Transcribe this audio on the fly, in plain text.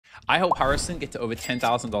I helped Harrison get to over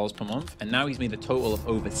 $10,000 per month, and now he's made a total of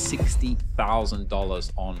over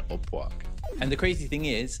 $60,000 on Upwork. And the crazy thing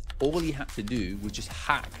is, all he had to do was just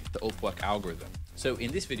hack the Upwork algorithm. So in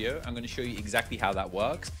this video, I'm going to show you exactly how that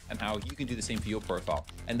works and how you can do the same for your profile.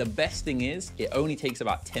 And the best thing is, it only takes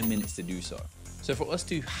about 10 minutes to do so. So for us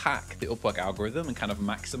to hack the Upwork algorithm and kind of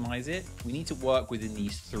maximize it, we need to work within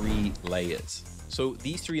these 3 layers. So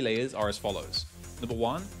these 3 layers are as follows. Number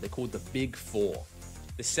 1, they're called the Big 4.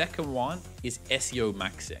 The second one is SEO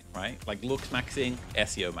Maxing, right? Like looks maxing,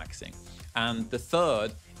 SEO Maxing. And the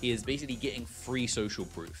third is basically getting free social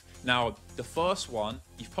proof. Now, the first one,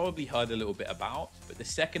 you've probably heard a little bit about, but the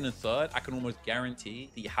second and third, I can almost guarantee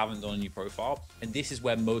that you haven't done on your profile. And this is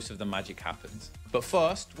where most of the magic happens. But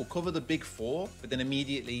first, we'll cover the Big 4, but then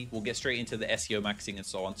immediately we'll get straight into the SEO Maxing and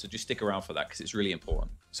so on. So just stick around for that because it's really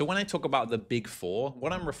important. So when I talk about the Big 4,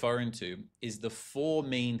 what I'm referring to is the 4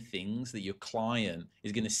 main things that your client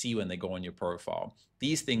is going to see when they go on your profile.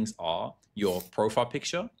 These things are your profile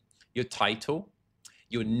picture, your title,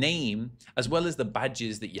 your name, as well as the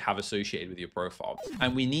badges that you have associated with your profile.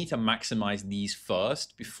 And we need to maximize these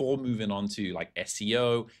first before moving on to like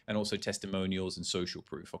SEO and also testimonials and social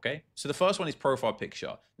proof, okay? So the first one is profile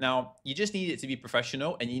picture. Now, you just need it to be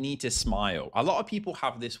professional and you need to smile. A lot of people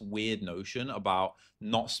have this weird notion about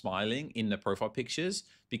not smiling in their profile pictures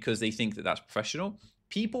because they think that that's professional.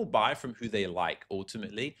 People buy from who they like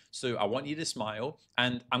ultimately. So I want you to smile,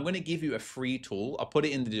 and I'm going to give you a free tool. I'll put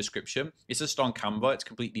it in the description. It's just on Canva. It's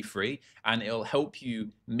completely free, and it'll help you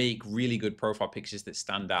make really good profile pictures that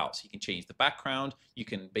stand out. So you can change the background. You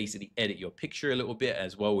can basically edit your picture a little bit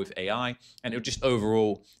as well with AI, and it'll just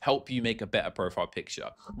overall help you make a better profile picture.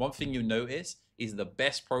 One thing you'll notice is the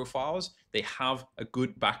best profiles, they have a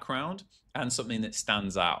good background and something that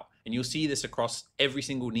stands out. And you'll see this across every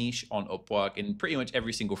single niche on Upwork and pretty much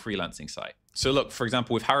every single freelancing site. So look, for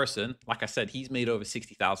example, with Harrison, like I said, he's made over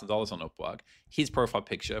 $60,000 on Upwork. His profile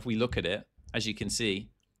picture, if we look at it, as you can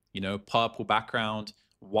see, you know, purple background,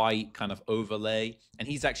 white kind of overlay, and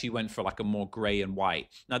he's actually went for like a more gray and white.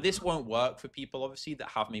 Now this won't work for people obviously that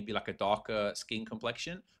have maybe like a darker skin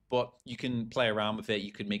complexion, but you can play around with it.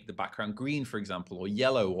 You could make the background green, for example, or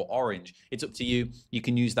yellow or orange. It's up to you. You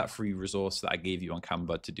can use that free resource that I gave you on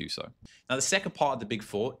Canva to do so. Now the second part of the Big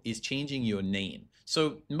 4 is changing your name.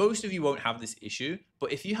 So most of you won't have this issue,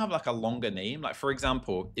 but if you have like a longer name, like for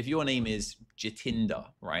example, if your name is Jatinder,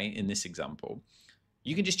 right, in this example,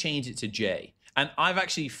 you can just change it to J. And I've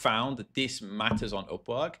actually found that this matters on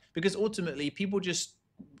Upwork because ultimately people just,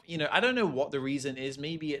 you know, I don't know what the reason is.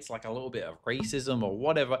 Maybe it's like a little bit of racism or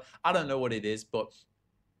whatever. I don't know what it is, but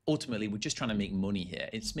ultimately we're just trying to make money here.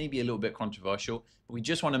 It's maybe a little bit controversial, but we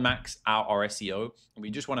just want to max out our SEO and we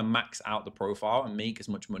just want to max out the profile and make as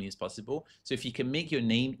much money as possible. So if you can make your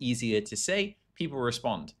name easier to say, people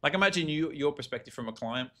respond. Like imagine your perspective from a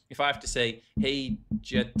client. If I have to say, hey,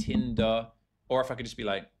 Jatinder, or if I could just be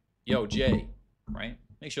like, yo, Jay, right?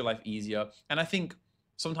 Makes your life easier. And I think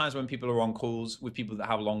sometimes when people are on calls with people that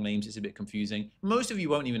have long names, it's a bit confusing. Most of you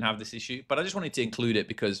won't even have this issue, but I just wanted to include it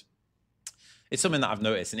because it's something that I've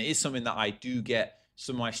noticed. And it is something that I do get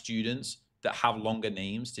some of my students that have longer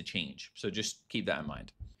names to change. So just keep that in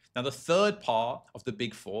mind. Now, the third part of the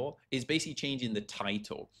Big 4 is basically changing the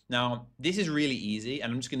title. Now, this is really easy,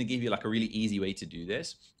 and I'm just going to give you like a really easy way to do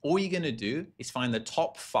this. All you're going to do is find the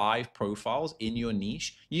top 5 profiles in your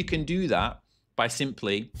niche. You can do that by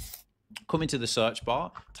simply come into the search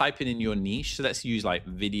bar, type in your niche. So let's use like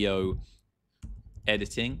video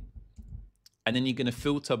editing. And then you're going to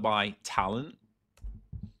filter by talent.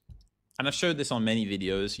 And I've showed this on many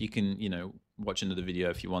videos. You can, you know, watch another video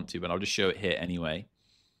if you want to, but I'll just show it here anyway.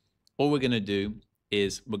 All we're going to do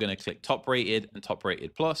is we're going to click top rated and top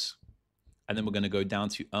rated plus, and then we're going to go down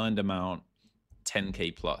to earned amount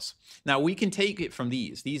 10K plus. Now we can take it from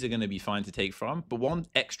these. These are going to be fine to take from, but one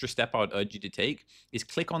extra step I would urge you to take is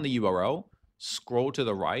click on the URL, scroll to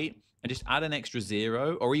the right, and just add an extra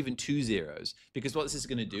 0 or even 2 zeros. Because what this is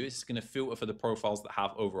going to do is it's going to filter for the profiles that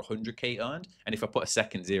have over 100K earned. And if I put a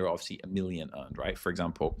second 0, obviously a million earned, right? For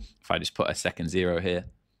example, if I just put a second 0 here,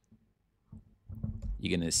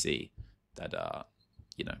 you're going to see that,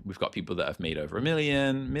 you know, we've got people that have made over a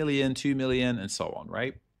million, 2 million, and so on,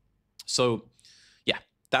 right? So yeah,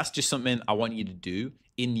 that's just something I want you to do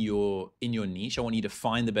in your niche. I want you to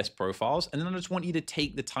find the best profiles, and then I just want you to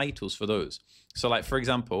take the titles for those. So like, for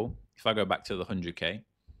example, if I go back to the 100K,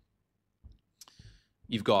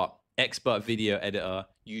 you've got expert video editor,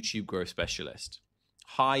 YouTube growth specialist,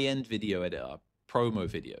 high-end video editor, promo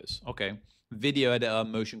videos. Okay. Video editor,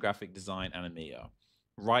 motion graphic design animator,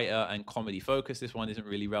 writer and comedy focus. This one isn't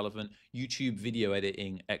really relevant. YouTube video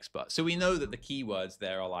editing expert. So we know that the keywords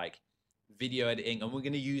there are like video editing, and we're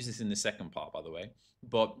going to use this in the second part, by the way.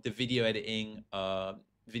 But the video editing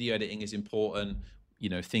is important. You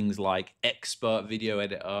know, things like expert video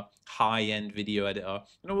editor, high-end video editor.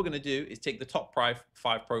 And all we're going to do is take the top 5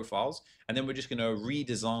 profiles, and then we're just going to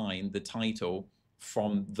redesign the title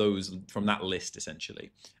from that list, essentially.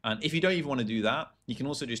 And if you don't even want to do that, you can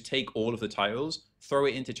also just take all of the titles, throw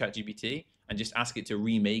it into ChatGPT, and just ask it to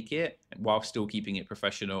remake it while still keeping it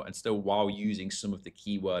professional and still while using some of the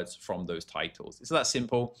keywords from those titles. It's that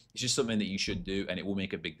simple. It's just something that you should do, and it will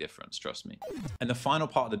make a big difference, trust me. And the final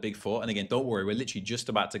part of the big 4, and again, don't worry, we're literally just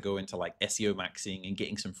about to go into like SEO maxing and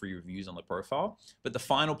getting some free reviews on the profile. But the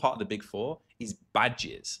final part of the big 4 is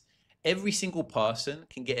badges. Every single person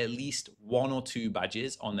can get at least 1 or 2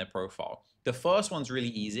 badges on their profile. The first one's really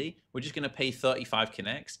easy. We're just going to pay 35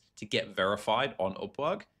 connects to get verified on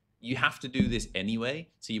Upwork. You have to do this anyway,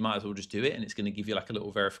 so you might as well just do it, and it's going to give you like a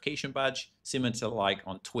little verification badge similar to like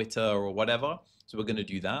on Twitter or whatever. So we're going to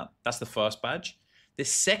do that. That's the first badge. The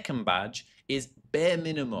second badge is bare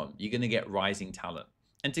minimum. You're going to get rising talent.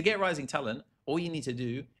 And to get rising talent, all you need to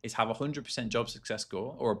do is have a 100% job success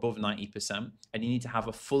score or above 90%, and you need to have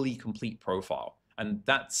a fully complete profile. And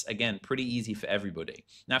that's, again, pretty easy for everybody.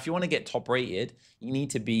 Now, if you want to get top rated, you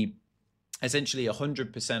need to be essentially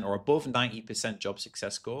 100% or above 90% job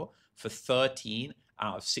success score for 13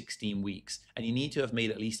 out of 16 weeks. And you need to have made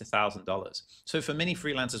at least $1,000. So for many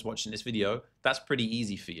freelancers watching this video, that's pretty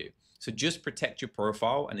easy for you. So just protect your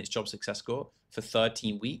profile and its job success score for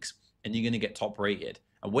 13 weeks, and you're going to get top rated.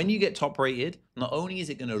 And when you get top rated, not only is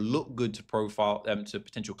it going to look good to to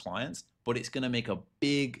potential clients, but it's going to make a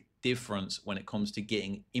big difference when it comes to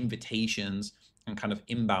getting invitations and kind of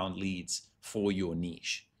inbound leads for your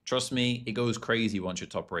niche. Trust me, it goes crazy once you're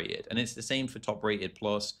top rated. And it's the same for top rated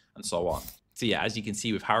plus and so on. So yeah, as you can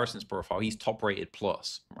see with Harrison's profile, he's top rated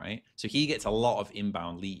plus, right? So he gets a lot of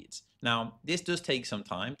inbound leads. Now, this does take some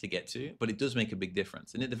time to get to, but it does make a big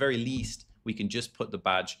difference. And at the very least, we can just put the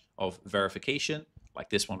badge of verification, like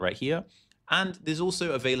this one right here. And there's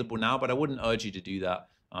also available now, but I wouldn't urge you to do that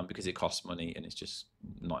because it costs money and it's just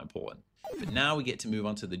not important. But now we get to move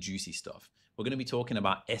on to the juicy stuff. We're going to be talking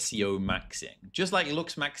about SEO maxing. Just like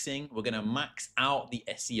looks maxing, we're going to max out the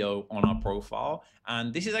SEO on our profile.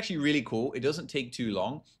 And this is actually really cool. It doesn't take too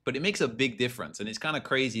long, but it makes a big difference. And it's kind of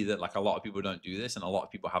crazy that like a lot of people don't do this and a lot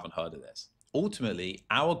of people haven't heard of this. Ultimately,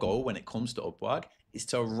 our goal when it comes to Upwork is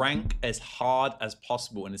to rank as hard as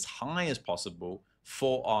possible and as high as possible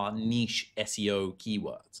for our niche SEO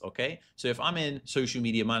keywords, okay? So if I'm in social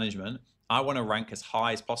media management, I want to rank as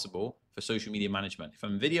high as possible for social media management. If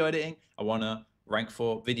I'm in video editing, I want to rank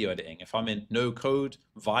for video editing. If I'm in no code,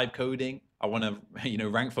 vibe coding, I want to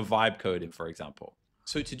rank for vibe coding, for example.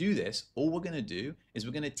 So to do this, all we're going to do is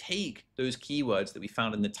we're going to take those keywords that we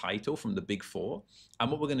found in the title from the big 4,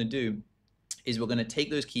 and what we're going to do is we're going to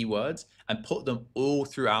take those keywords and put them all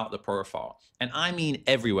throughout the profile. And I mean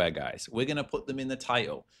everywhere, guys. We're going to put them in the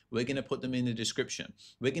title. We're going to put them in the description.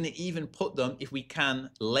 We're going to even put them, if we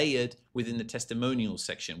can, layered within the testimonials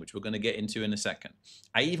section, which we're going to get into in a second.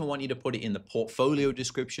 I even want you to put it in the portfolio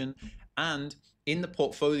description. And in the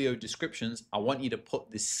portfolio descriptions, I want you to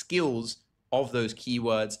put the skills of those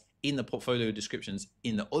keywords in the portfolio descriptions,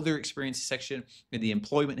 in the other experiences section, in the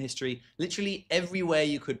employment history, literally everywhere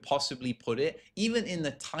you could possibly put it, even in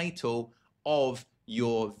the title of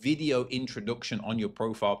your video introduction on your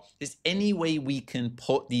profile. There's any way we can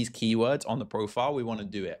put these keywords on the profile, we want to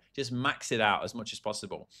do it. Just max it out as much as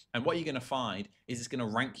possible. And what you're going to find is it's going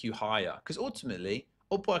to rank you higher, because ultimately,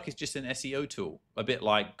 Upwork is just an SEO tool, a bit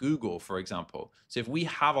like Google, for example. So if we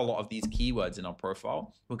have a lot of these keywords in our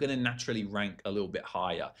profile, we're going to naturally rank a little bit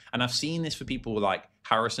higher. And I've seen this for people like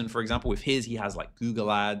Harrison, for example. With his, he has like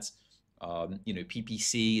Google ads.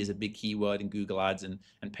 PPC is a big keyword in Google ads and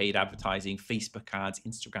paid advertising, Facebook ads,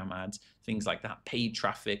 Instagram ads, things like that, paid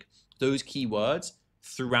traffic. Those keywords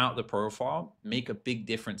throughout the profile make a big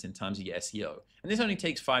difference in terms of your SEO. And this only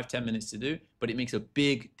takes 5-10 minutes to do, but it makes a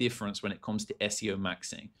big difference when it comes to SEO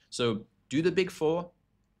maxing. So do the big 4,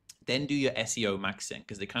 then do your SEO maxing,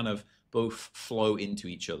 because they kind of both flow into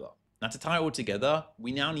each other. Now to tie it all together,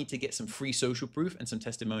 we now need to get some free social proof and some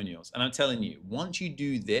testimonials. And I'm telling you, once you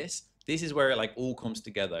do this, this is where it like all comes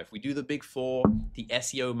together. If we do the big 4, the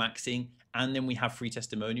SEO maxing, and then we have free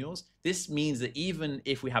testimonials, this means that even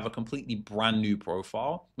if we have a completely brand new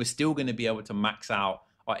profile, we're still going to be able to max out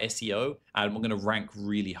our SEO and we're going to rank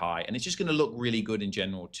really high. And it's just going to look really good in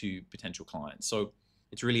general to potential clients. So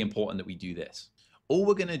it's really important that we do this. all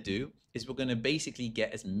we're going to do is we're going to basically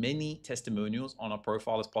get as many testimonials on our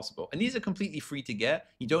profile as possible. And these are completely free to get.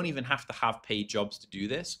 You don't even have to have paid jobs to do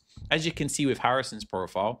this. As you can see with Harrison's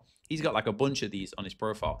profile, he's got like a bunch of these on his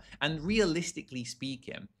profile. And realistically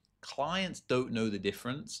speaking, clients don't know the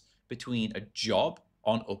difference between a job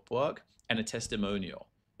on Upwork and a testimonial.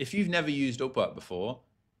 If you've never used Upwork before,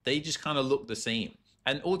 they just kind of look the same.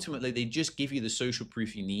 And ultimately, they just give you the social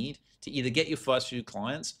proof you need to either get your first few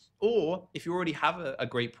clients, or if you already have a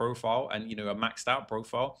great profile and a maxed out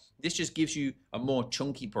profile, this just gives you a more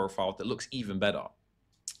chunky profile that looks even better.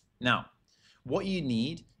 Now, what you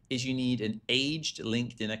need is you need an aged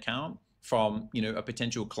LinkedIn account from a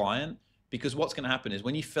potential client, because what's going to happen is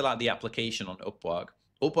when you fill out the application on Upwork,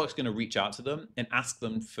 Upwork's going to reach out to them and ask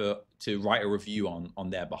them to write a review on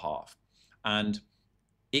their behalf. And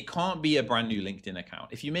it can't be a brand new LinkedIn account.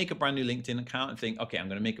 If you make a brand new LinkedIn account and think, okay, I'm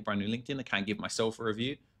going to make a brand new LinkedIn account, give myself a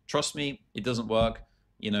review, trust me, it doesn't work.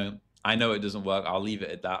 I know it doesn't work. I'll leave it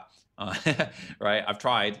at that. Right? I've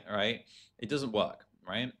tried, right? It doesn't work,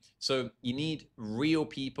 right? So you need real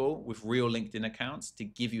people with real LinkedIn accounts to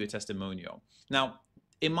give you a testimonial. Now,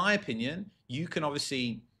 in my opinion, you can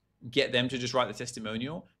obviously get them to just write the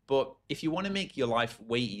testimonial. But if you want to make your life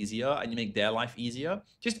way easier and you make their life easier,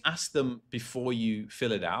 just ask them before you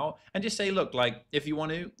fill it out and just say, look, like, if you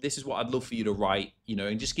want to, this is what I'd love for you to write,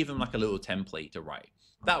 and just give them like a little template to write.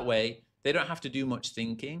 That way, they don't have to do much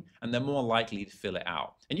thinking and they're more likely to fill it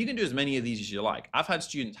out. And you can do as many of these as you like. I've had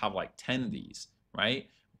students have like 10 of these, right?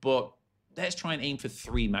 But let's try and aim for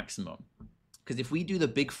 3 maximum. Because if we do the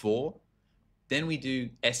big 4, then we do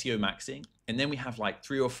SEO maxing, and then we have like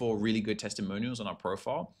 3 or 4 really good testimonials on our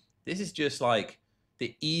profile. This is just like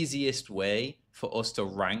the easiest way for us to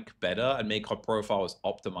rank better and make our profile as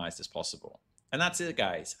optimized as possible. And that's it,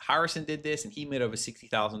 guys. Harrison did this and he made over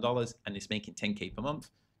 $60,000 and is making 10K per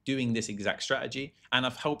month doing this exact strategy. And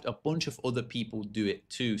I've helped a bunch of other people do it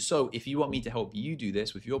too. So if you want me to help you do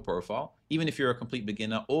this with your profile, even if you're a complete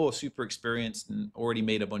beginner or super experienced and already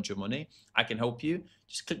made a bunch of money, I can help you.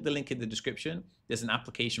 Just click the link in the description. There's an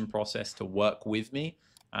application process to work with me.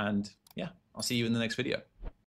 And yeah, I'll see you in the next video.